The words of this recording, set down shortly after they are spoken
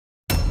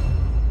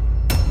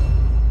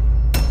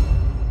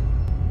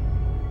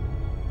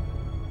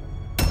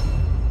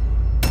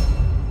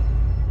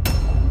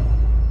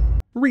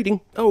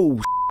Reading.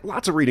 Oh,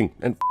 lots of reading,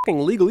 and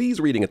fucking legalese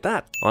reading at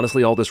that.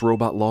 Honestly, all this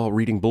robot law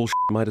reading bullshit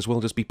might as well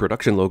just be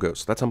production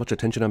logos. That's how much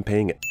attention I'm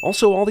paying it.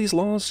 Also, all these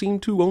laws seem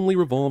to only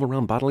revolve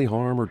around bodily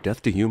harm or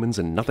death to humans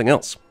and nothing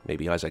else.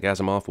 Maybe Isaac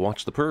Asimov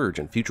watched The Purge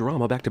and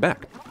Futurama back to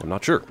back. I'm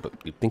not sure, but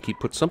you'd think he'd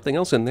put something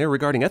else in there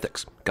regarding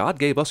ethics. God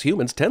gave us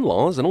humans 10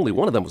 laws, and only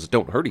one of them was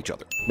don't hurt each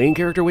other. Main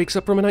character wakes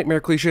up from a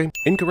nightmare cliche,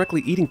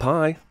 incorrectly eating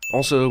pie.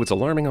 Also, it's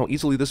alarming how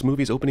easily this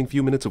movie's opening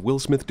few minutes of Will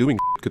Smith doing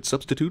shit could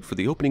substitute for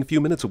the opening few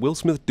minutes of Will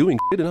Smith doing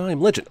shit in I Am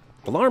Legend.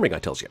 Alarming, I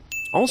tells you.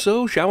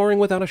 Also, showering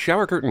without a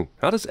shower curtain.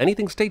 How does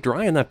anything stay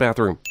dry in that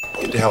bathroom?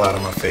 Get the hell out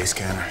of my face,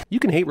 Canner.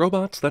 You can hate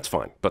robots, that's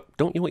fine, but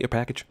don't you want your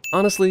package?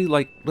 Honestly,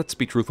 let's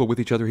be truthful with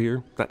each other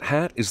here. That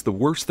hat is the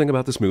worst thing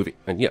about this movie.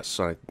 And yes,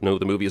 I know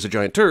the movie is a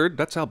giant turd,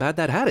 that's how bad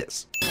that hat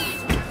is.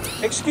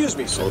 Excuse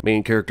me, sir.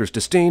 Main character's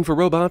disdain for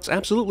robots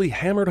absolutely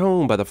hammered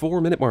home by the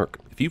 4-minute mark.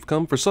 If you've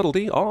come for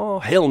subtlety, aw,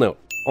 hell no.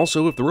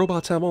 Also, if the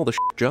robots have all the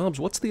jobs,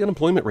 what's the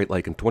unemployment rate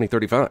like in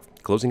 2035?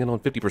 Closing in on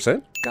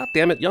 50%? God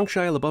damn it, young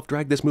Shia LaBeouf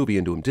dragged this movie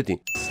into him, didn't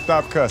he?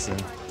 Stop cussing,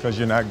 because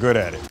you're not good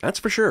at it. That's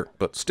for sure,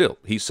 but still,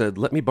 he said,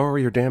 let me borrow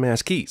your damn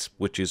ass keys,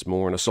 which is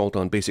more an assault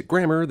on basic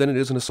grammar than it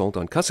is an assault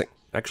on cussing.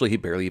 Actually, he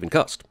barely even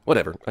cussed.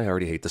 Whatever, I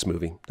already hate this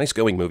movie. Nice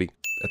going movie.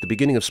 At the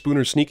beginning of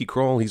Spooner's sneaky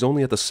crawl, he's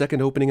only at the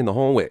second opening in the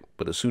hallway,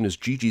 but as soon as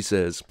Gigi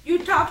says, "You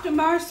talk to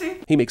Marcy?"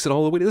 he makes it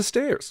all the way to the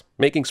stairs,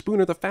 making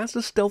Spooner the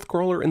fastest stealth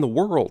crawler in the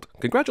world.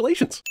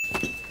 Congratulations!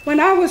 When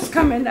I was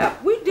coming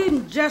up, we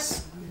didn't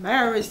just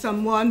marry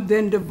someone,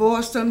 then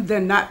divorce them,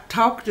 then not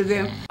talk to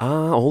them.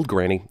 Ah, old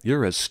granny,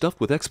 you're as stuffed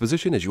with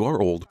exposition as you are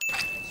old.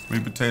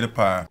 Sweet potato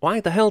pie. Why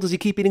the hell does he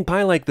keep eating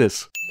pie like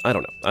this? I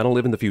don't know. I don't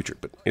live in the future,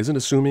 but isn't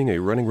assuming a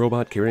running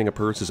robot carrying a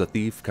purse is a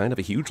thief kind of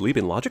a huge leap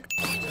in logic?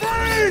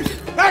 Hey,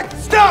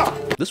 stop!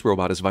 This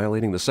robot is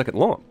violating the second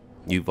law.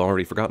 You've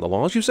already forgotten the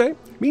laws, you say?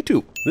 Me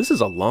too. This is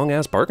a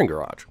long-ass parking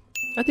garage.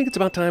 I think it's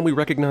about time we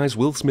recognize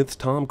Will Smith's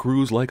Tom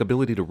Cruise-like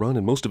ability to run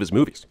in most of his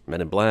movies. Men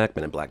in Black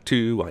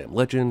 2, I Am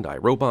Legend, I,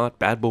 Robot,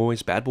 Bad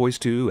Boys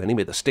 2,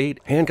 Enemy of the State,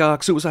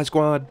 Hancock, Suicide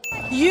Squad.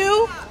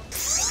 You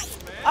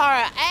are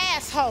an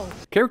asshole.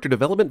 Character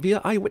development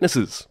via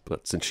eyewitnesses.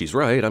 But since she's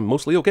right, I'm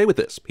mostly okay with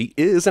this. He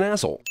is an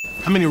asshole.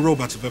 How many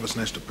robots have ever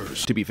snatched a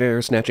purse? To be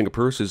fair, snatching a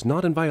purse is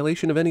not in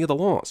violation of any of the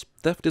laws.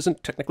 Theft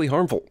isn't technically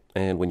harmful.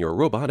 And when you're a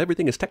robot,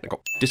 everything is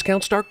technical.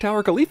 Discount Stark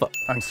Tower Khalifa.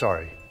 I'm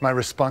sorry. My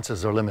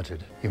responses are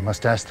limited. You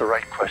must ask the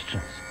right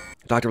questions.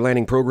 Dr.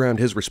 Lanning programmed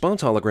his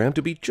response hologram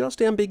to be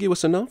just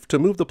ambiguous enough to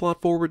move the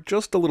plot forward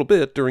just a little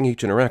bit during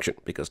each interaction,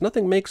 because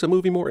nothing makes a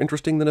movie more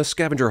interesting than a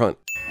scavenger hunt.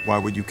 Why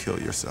would you kill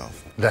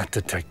yourself? That,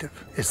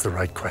 detective, is the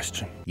right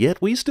question.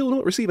 Yet we still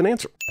don't receive an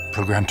answer.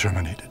 Program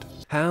terminated.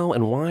 How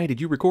and why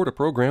did you record a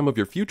program of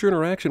your future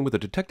interaction with a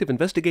detective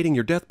investigating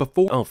your death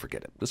before? Oh,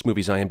 forget it. This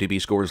movie's IMDb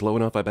score is low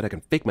enough, I bet I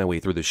can fake my way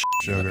through this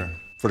shit. Sugar.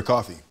 For the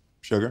coffee.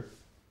 Sugar?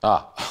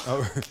 Ah.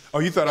 Oh,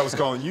 you thought I was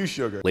calling you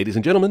Sugar. Ladies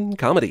and gentlemen,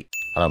 comedy.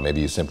 I don't know,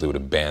 maybe you simply would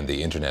have banned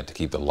the internet to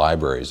keep the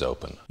libraries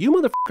open. You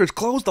motherfuckers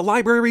closed the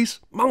libraries?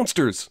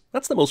 Monsters.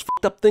 That's the most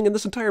fucked up thing in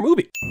this entire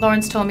movie.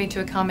 Lawrence told me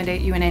to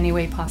accommodate you in any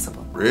way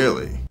possible.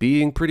 Really?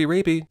 Being pretty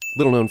rapey.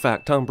 Little known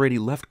fact, Tom Brady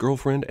left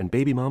girlfriend and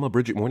baby mama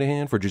Bridget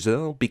Moynihan for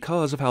Giselle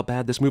because of how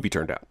bad this movie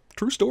turned out.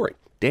 True story.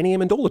 Danny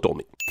Amendola told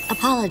me.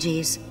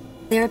 Apologies.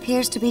 There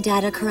appears to be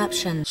data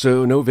corruption.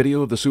 So no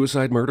video of the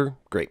suicide murder?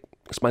 Great.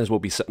 This might as well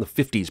be set in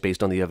the 50s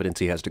based on the evidence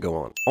he has to go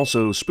on.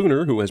 Also,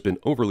 Spooner, who has been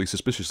overly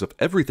suspicious of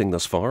everything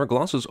thus far,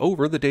 glosses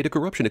over the data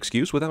corruption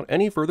excuse without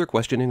any further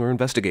questioning or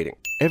investigating.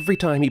 Every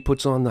time he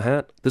puts on the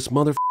hat, this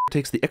motherfucker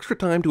takes the extra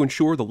time to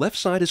ensure the left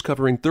side is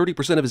covering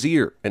 30% of his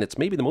ear, and it's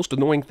maybe the most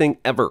annoying thing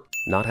ever,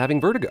 not having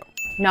vertigo.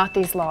 Not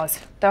these laws.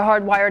 They're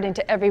hardwired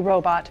into every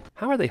robot.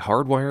 How are they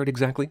hardwired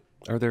exactly?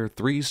 Are there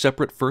 3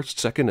 separate first,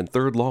 second, and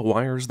third law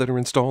wires that are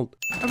installed?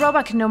 A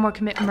robot can no more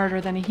commit murder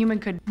than a human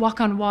could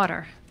walk on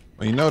water.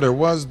 Well, you know, there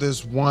was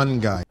this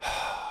one guy.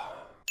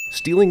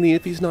 Stealing the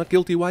if he's not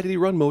guilty, why did he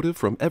run motive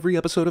from every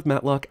episode of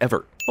Matlock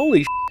ever.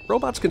 Holy shit,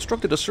 robots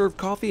constructed to serve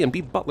coffee and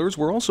be butlers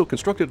were also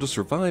constructed to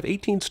survive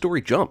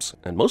 18-story jumps.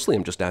 And mostly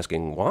I'm just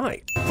asking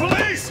why.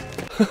 Police!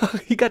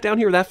 He got down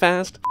here that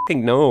fast?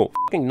 Fucking no.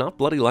 Fucking not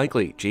bloody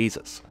likely.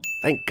 Jesus.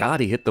 Thank God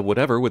he hit the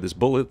whatever with his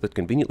bullet that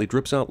conveniently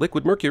drips out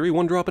liquid mercury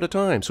 1 drop at a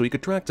time so he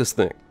could track this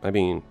thing. I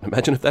mean,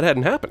 imagine if that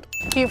hadn't happened.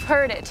 You've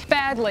heard it.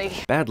 Badly.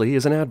 Badly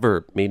is an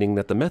adverb, meaning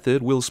that the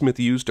method Will Smith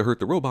used to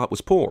hurt the robot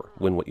was poor,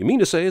 when what you mean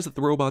to say is that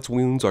the robot's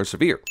wounds are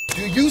severe.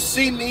 Do you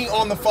see me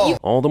on the phone?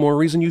 All the more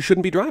reason you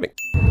shouldn't be driving.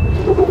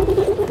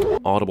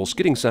 Audible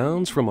skidding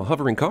sounds from a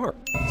hovering car.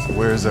 So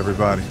where's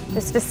everybody?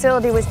 This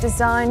facility was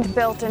designed,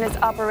 built, and is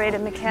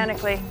operated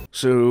mechanically.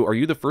 So, are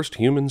you the first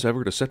humans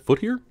ever to set foot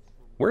here?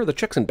 Where are the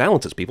checks and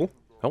balances, people?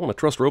 I want to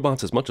trust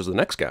robots as much as the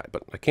next guy,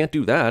 but I can't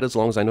do that as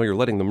long as I know you're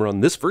letting them run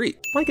this free.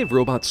 Why give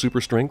robots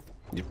super strength?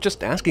 You're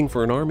just asking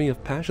for an army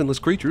of passionless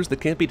creatures that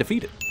can't be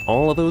defeated.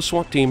 All of those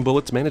SWAT team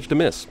bullets managed to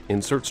miss.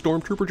 Insert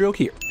Stormtrooper joke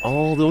here.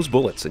 All those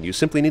bullets, and you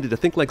simply needed to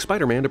think like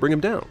Spider-Man to bring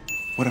him down.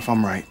 What if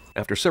I'm right?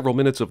 After several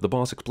minutes of the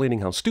boss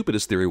explaining how stupid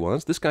his theory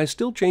was, this guy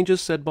still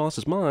changes said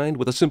boss's mind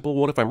with a simple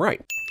 "what if I'm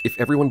right?" If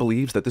everyone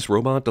believes that this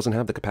robot doesn't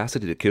have the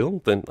capacity to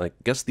kill, then I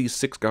guess these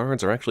 6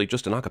 guards are actually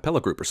just an a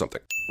cappella group or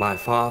something. My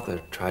father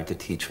tried to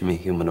teach me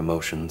human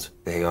emotions.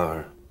 They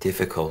are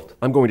difficult.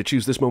 I'm going to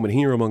choose this moment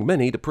here among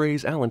many to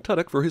praise Alan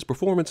Tudyk for his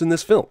performance in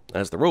this film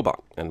as the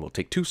robot, and we'll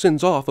take 2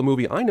 sins off a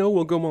movie I know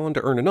will go on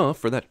to earn enough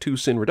for that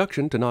 2-sin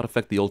reduction to not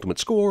affect the ultimate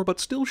score,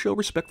 but still show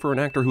respect for an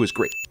actor who is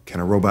great.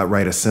 Can a robot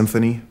write a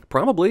symphony?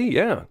 Probably,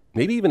 yeah.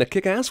 Maybe even a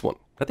kick-ass one.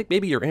 I think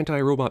maybe your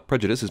anti-robot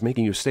prejudice is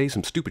making you say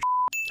some stupid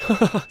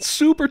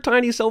Super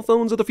tiny cell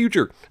phones of the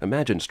future.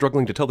 Imagine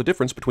struggling to tell the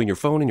difference between your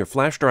phone and your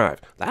flash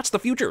drive. That's the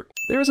future.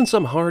 There isn't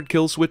some hard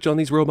kill switch on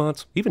these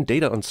robots. Even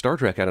Data on Star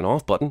Trek had an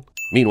off button.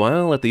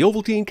 Meanwhile, at the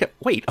Ovaltine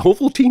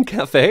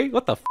Cafe?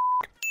 What the f***?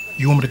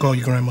 You want me to call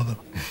your grandmother?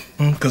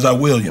 Because I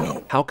will, you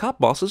know. How cop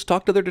bosses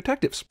talk to their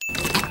detectives.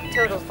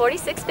 Total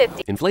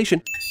 $46.50.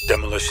 Inflation.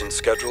 Demolition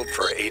scheduled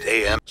for 8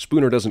 a.m.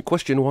 Spooner doesn't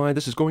question why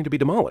this is going to be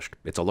demolished.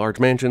 It's a large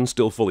mansion,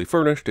 still fully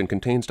furnished, and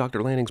contains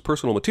Dr. Lanning's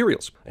personal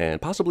materials,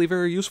 and possibly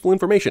very useful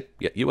information,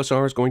 yet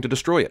USR is going to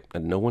destroy it,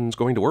 and no one's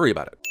going to worry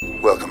about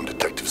it. Welcome,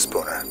 Detective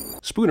Spooner.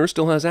 Spooner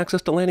still has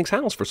access to Lanning's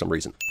house for some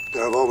reason.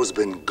 There have always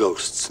been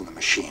ghosts in the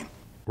machine.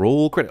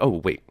 Roll credit.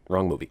 Oh, wait,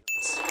 wrong movie.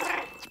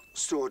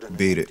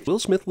 Beat it. Will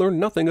Smith learned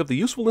nothing of the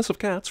usefulness of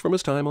cats from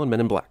his time on Men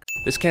in Black.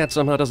 This cat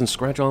somehow doesn't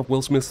scratch off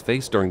Will Smith's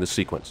face during this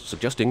sequence,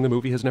 suggesting the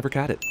movie has never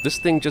catted. This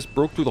thing just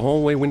broke through the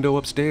hallway window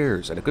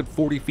upstairs, at a good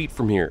 40 feet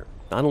from here.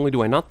 Not only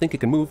do I not think it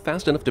can move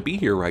fast enough to be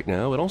here right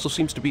now, it also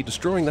seems to be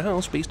destroying the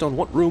house based on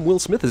what room Will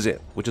Smith is in,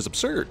 which is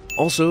absurd.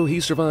 Also, he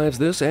survives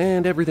this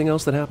and everything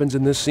else that happens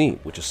in this scene,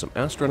 which is some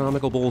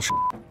astronomical bullshit.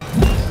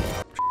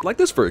 Like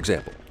this, for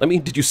example. I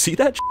mean, did you see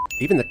that?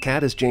 Even the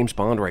cat is James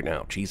Bond right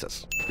now,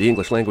 Jesus. The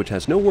English language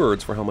has no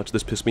words for how much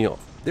this pissed me off.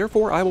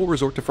 Therefore, I will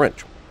resort to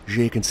French.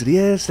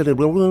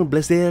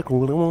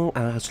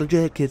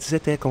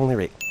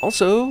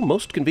 Also,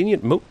 most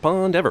convenient moat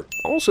pond ever.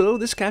 Also,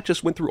 this cat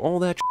just went through all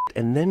that shit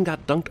and then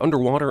got dunked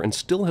underwater and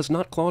still has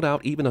not clawed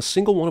out even a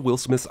single one of Will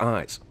Smith's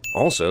eyes.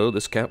 Also,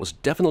 this cat was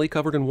definitely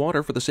covered in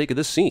water for the sake of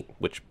this scene,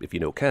 which, if you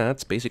know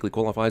cats, basically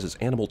qualifies as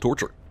animal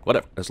torture.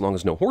 Whatever, as long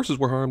as no horses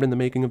were harmed in the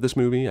making of this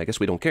movie, I guess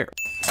we don't care.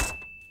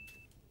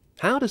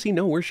 How does he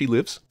know where she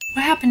lives?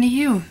 What happened to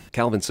you?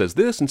 Calvin says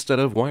this instead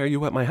of, "Why are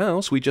you at my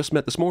house? We just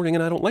met this morning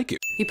and I don't like you."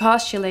 He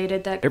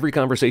postulated that Every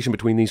conversation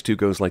between these two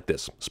goes like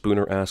this.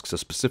 Spooner asks a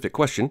specific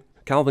question.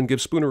 Calvin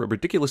gives Spooner a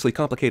ridiculously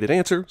complicated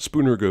answer.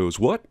 Spooner goes,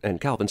 "What?"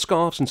 And Calvin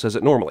scoffs and says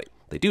it normally.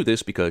 They do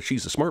this because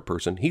she's a smart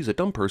person, he's a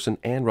dumb person,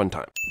 and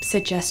runtime.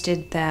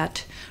 suggested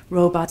that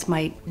robots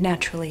might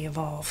naturally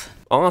evolve.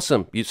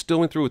 Awesome. You still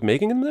went through with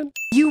making them then?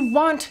 You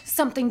want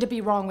something to be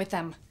wrong with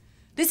them.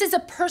 This is a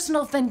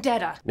personal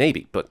vendetta.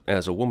 Maybe, but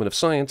as a woman of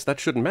science, that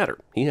shouldn't matter.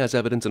 He has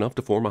evidence enough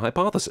to form a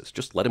hypothesis.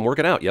 Just let him work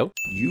it out, yo.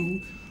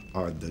 You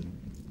are the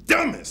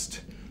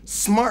dumbest,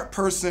 smart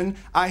person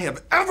I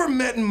have ever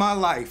met in my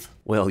life.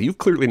 Well, you've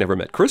clearly never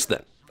met Chris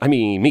then. I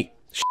mean, me.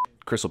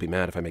 Chris will be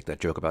mad if I make that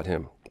joke about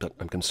him, but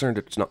I'm concerned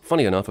it's not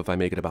funny enough if I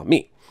make it about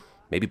me.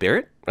 Maybe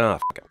Barrett? Ah,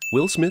 f*** it.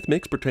 Will Smith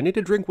makes pretending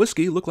to drink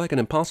whiskey look like an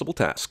impossible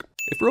task.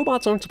 If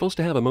robots aren't supposed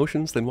to have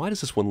emotions, then why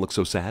does this one look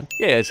so sad?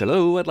 Yes,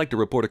 hello, I'd like to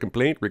report a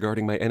complaint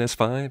regarding my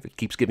NS5. It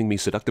keeps giving me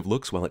seductive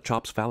looks while it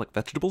chops phallic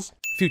vegetables.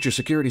 Future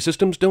security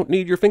systems don't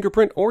need your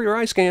fingerprint or your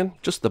eye scan,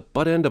 just the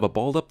butt end of a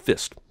balled-up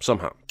fist,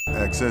 somehow.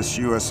 Access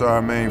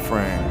USR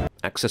mainframe.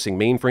 Accessing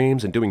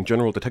mainframes and doing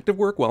general detective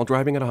work while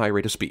driving at a high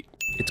rate of speed.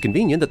 It's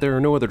convenient that there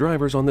are no other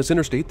drivers on this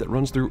interstate that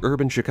runs through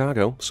urban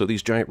Chicago, so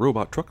these giant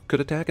robot trucks could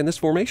attack in this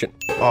formation.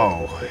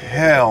 Oh,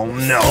 hell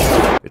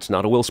no. It's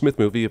not a Will Smith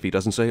movie if he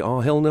doesn't say,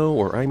 "Aw, hell no,"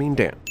 or "I mean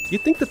damn."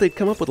 You'd think that they'd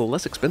come up with a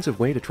less expensive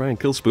way to try and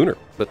kill Spooner,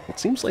 but it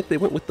seems like they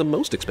went with the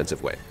most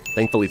expensive way.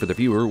 Thankfully for the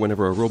viewer,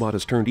 whenever a robot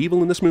is turned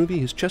evil in this movie,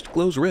 his chest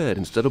glows red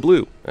instead of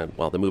blue. And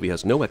while the movie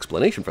has no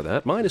explanation for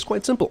that, mine is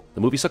quite simple.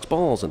 The movie sucks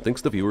balls and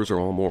thinks the viewers are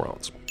all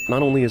morons.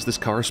 Not only is this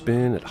car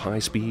spin at high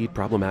speed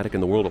problematic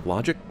in the world of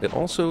logic, it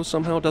also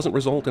somehow doesn't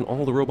result in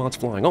all the robots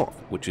flying off,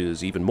 which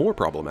is even more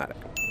problematic.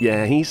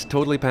 Yeah, he's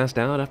totally passed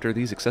out after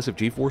these excessive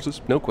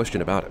G-forces, no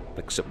question about it,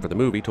 except for the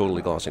movie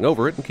totally glossing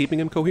over it and keeping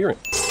him coherent.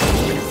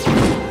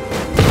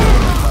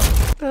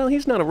 Well,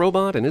 he's not a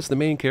robot and is the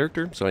main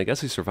character, so I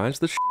guess he survives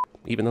this shit,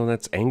 even though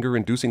that's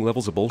anger-inducing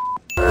levels of bullshit.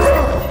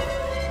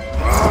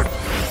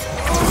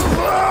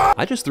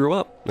 I just threw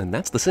up, and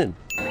that's the sin.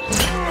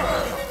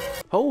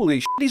 Holy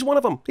shit, he's one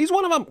of them! He's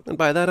one of them! And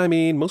by that I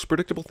mean most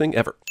predictable thing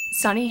ever.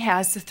 Sonny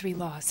has the 3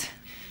 laws,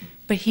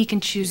 but he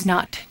can choose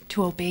not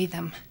to obey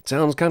them.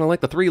 Sounds kind of like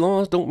the 3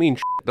 laws don't mean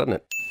shit, doesn't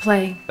it?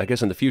 Play. I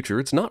guess in the future,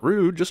 it's not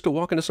rude just to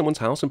walk into someone's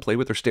house and play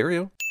with their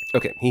stereo.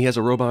 Okay, he has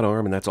a robot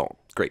arm and that's all.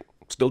 Great.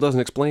 Still doesn't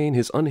explain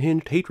his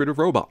unhinged hatred of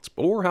robots,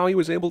 or how he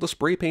was able to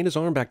spray paint his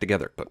arm back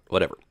together, but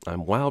whatever.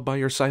 I'm wowed by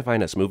your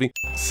sci-fi-ness movie.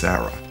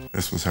 Sarah,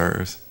 this was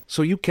hers.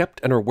 So you kept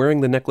and are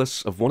wearing the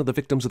necklace of one of the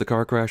victims of the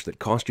car crash that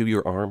cost you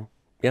your arm?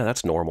 Yeah,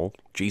 that's normal.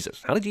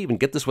 Jesus, how did you even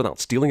get this without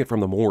stealing it from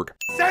the morgue?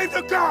 Save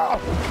the girl!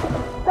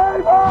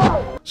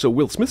 So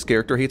Will Smith's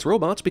character hates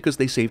robots because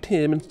they saved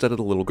him instead of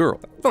the little girl.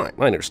 Fine,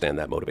 I understand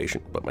that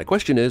motivation. But my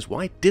question is,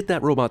 why did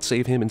that robot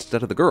save him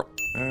instead of the girl?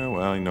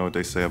 Well, you know what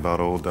they say about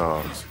old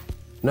dogs.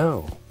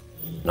 No,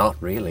 not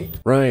really.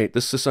 Right,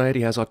 this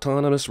society has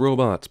autonomous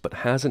robots, but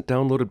hasn't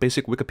downloaded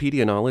basic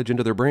Wikipedia knowledge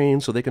into their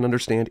brains so they can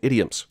understand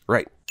idioms.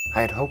 Right.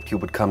 I had hoped you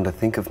would come to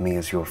think of me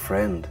as your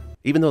friend.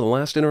 Even though the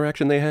last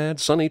interaction they had,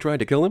 Sonny tried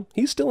to kill him,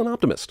 he's still an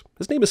optimist.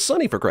 His name is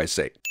Sonny, for Christ's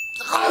sake.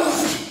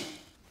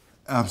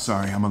 I'm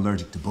sorry, I'm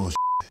allergic to bullshit.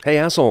 Hey,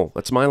 asshole,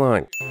 that's my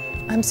line.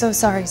 I'm so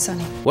sorry,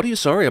 Sonny. What are you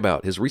sorry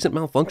about? His recent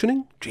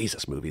malfunctioning?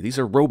 Jesus, movie, these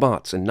are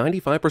robots, and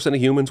 95%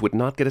 of humans would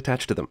not get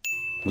attached to them.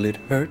 Will it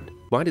hurt?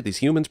 Why did these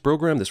humans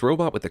program this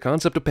robot with the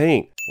concept of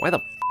pain? Why the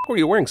f*** were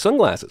you wearing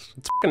sunglasses?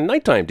 It's fucking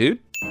nighttime, dude.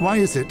 Why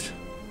is it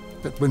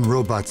that when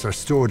robots are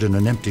stored in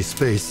an empty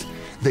space,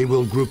 they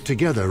will group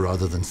together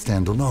rather than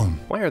stand alone?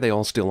 Why are they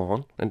all still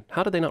on? And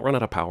how did they not run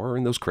out of power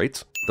in those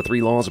crates? The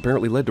 3 laws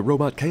apparently led to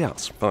robot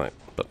chaos. Fine.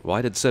 But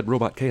why did said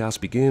robot chaos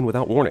begin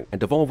without warning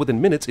and devolve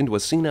within minutes into a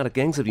scene out of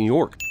Gangs of New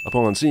York?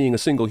 Upon seeing a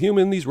single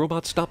human, these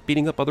robots stopped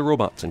beating up other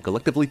robots and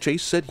collectively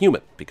chased said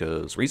human.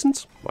 Because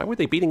reasons? Why were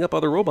they beating up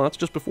other robots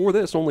just before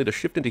this, only to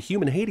shift into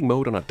human-hating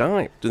mode on a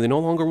dime? Do they no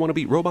longer want to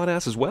beat robot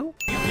ass as well?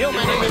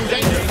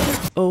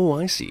 Oh,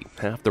 I see.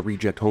 Half the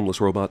reject homeless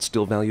robots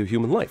still value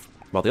human life,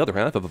 while the other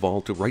half have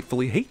evolved to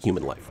rightfully hate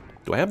human life.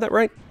 Do I have that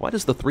right? Why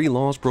does the 3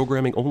 laws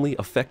programming only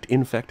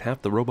infect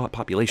half the robot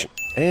population?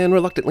 And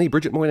reluctantly,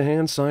 Bridget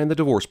Moynihan signed the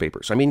divorce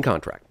papers,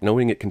 contract,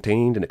 knowing it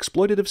contained an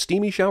exploitative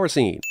steamy shower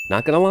scene.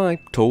 Not gonna lie,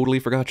 totally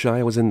forgot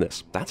Shia was in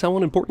this. That's how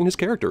unimportant his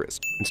character is.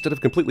 Instead of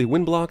completely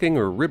wind blocking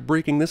or rib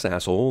breaking this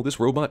asshole, this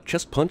robot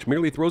chest punch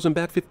merely throws him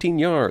back 15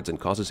 yards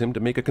and causes him to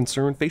make a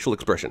concerned facial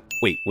expression.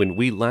 Wait, when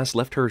we last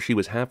left her, she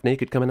was half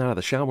naked coming out of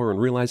the shower and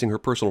realizing her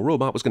personal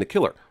robot was gonna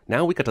kill her.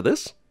 Now we cut to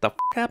this? The f***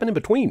 happened in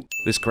between?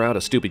 This crowd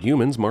of stupid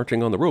humans marching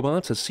on the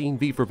robots has seen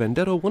V for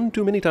Vendetta one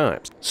too many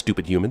times.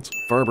 Stupid humans.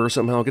 Farber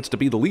somehow gets to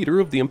be the leader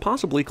of the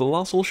impossibly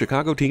colossal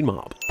Chicago teen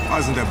mob. Why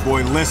doesn't that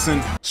boy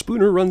listen?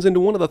 Spooner runs into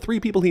one of the 3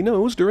 people he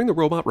knows during the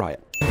robot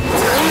riot.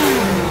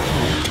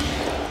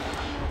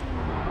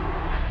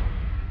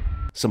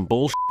 Some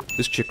bullshit.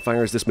 This chick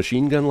fires this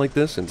machine gun like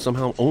this and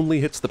somehow only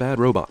hits the bad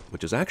robot,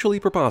 which is actually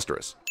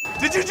preposterous.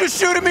 Did you just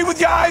shoot at me with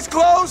your eyes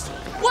closed?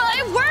 Well,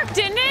 it worked,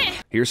 didn't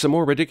it? Here's some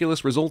more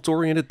ridiculous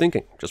results-oriented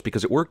thinking. Just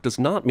because it worked does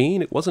not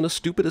mean it wasn't a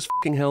stupid as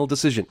fucking hell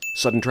decision.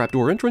 Sudden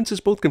trapdoor entrance is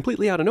both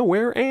completely out of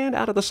nowhere and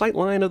out of the sight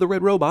line of the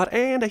red robot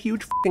and a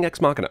huge fucking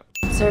ex machina.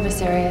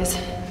 Service areas.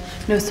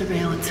 No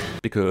surveillance.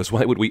 Because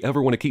why would we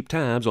ever want to keep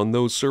tabs on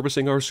those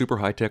servicing our super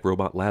high-tech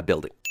robot lab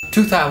building?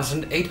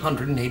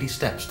 2,880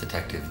 steps,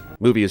 Detective.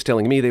 Movie is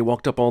telling me they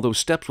walked up all those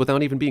steps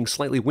without even being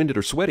slightly winded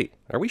or sweaty.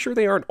 Are we sure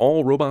they aren't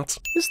all robots?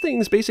 This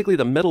thing's basically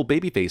the metal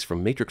babyface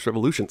from Matrix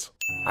Revolutions.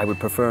 I would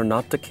prefer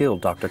not to kill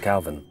Dr.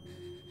 Calvin.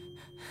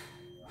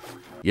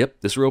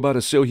 Yep, this robot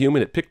is so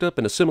human it picked up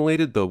and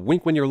assimilated the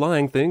wink when you're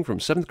lying thing from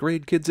 7th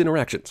grade kids'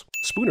 interactions.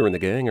 Spooner and the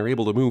gang are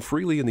able to move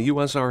freely in the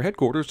USR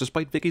headquarters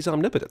despite Vicky's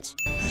omnipotence.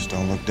 Just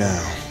don't look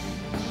down.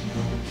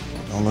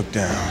 Don't look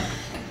down.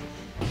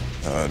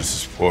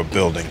 This is poor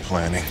building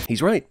planning.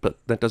 He's right, but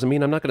that doesn't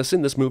mean I'm not going to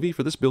send this movie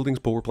for this building's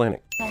poor planning.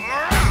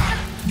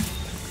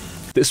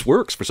 This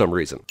works for some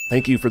reason.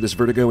 Thank you for this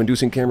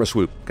vertigo-inducing camera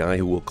swoop, guy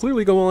who will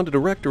clearly go on to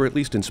direct or at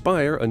least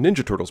inspire a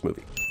Ninja Turtles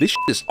movie. This shit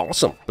is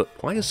awesome, but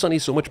why is Sonny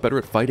so much better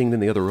at fighting than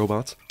the other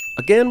robots?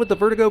 Again with the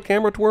vertigo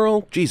camera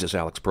twirl? Jesus,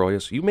 Alex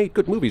Proyas, you made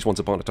good movies once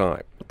upon a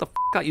time. What the f***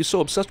 got you so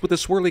obsessed with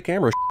this swirly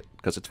camera shit?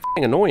 Because it's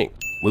f***ing annoying.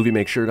 Movie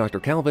makes sure Dr.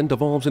 Calvin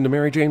devolves into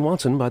Mary Jane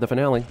Watson by the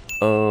finale.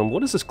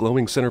 What is this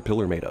glowing center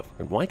pillar made of?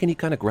 And why can he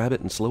kind of grab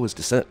it and slow his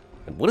descent?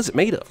 And what is it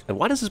made of? And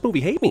why does this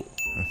movie hate me?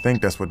 I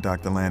think that's what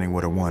Dr. Lanning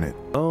would have wanted.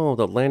 Oh,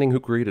 the Lanning who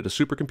created a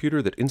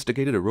supercomputer that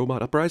instigated a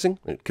robot uprising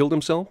and killed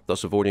himself,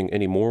 thus avoiding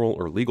any moral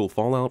or legal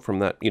fallout from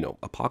that,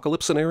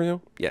 apocalypse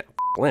scenario? Yeah,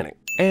 Lanning.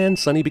 And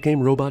Sonny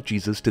became Robot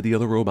Jesus to the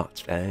other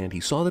robots, and he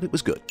saw that it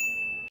was good.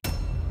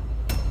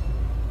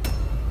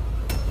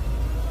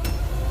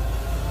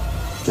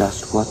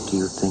 Just what do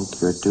you think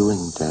you're doing,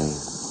 Dave?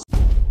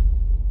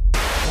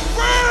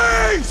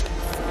 Freeze!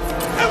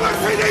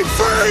 LSPD,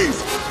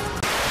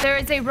 freeze! There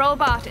is a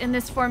robot in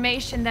this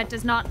formation that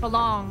does not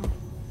belong.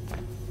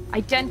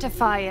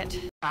 Identify it.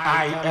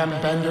 I am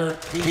Bender.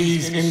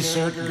 Please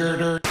insert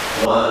girder.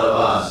 One of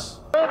us.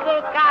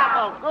 Google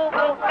gobble,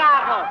 Google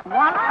gobble.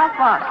 One of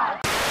us.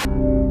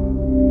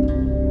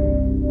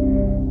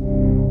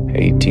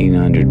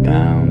 1,800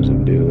 pounds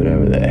and do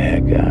whatever the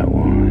heck I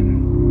want.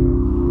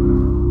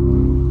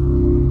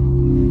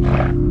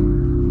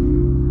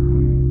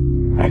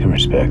 I can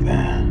respect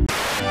that.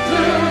 Do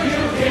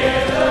you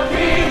hear the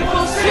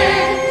people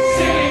sing,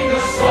 sing the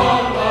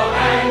song of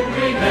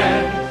angry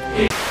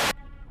men?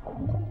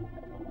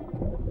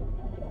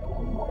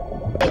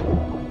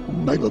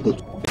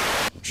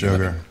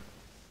 Sugar.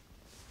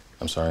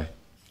 I'm sorry?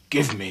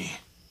 Give me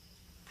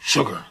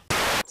sugar.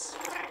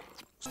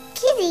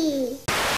 Kitty.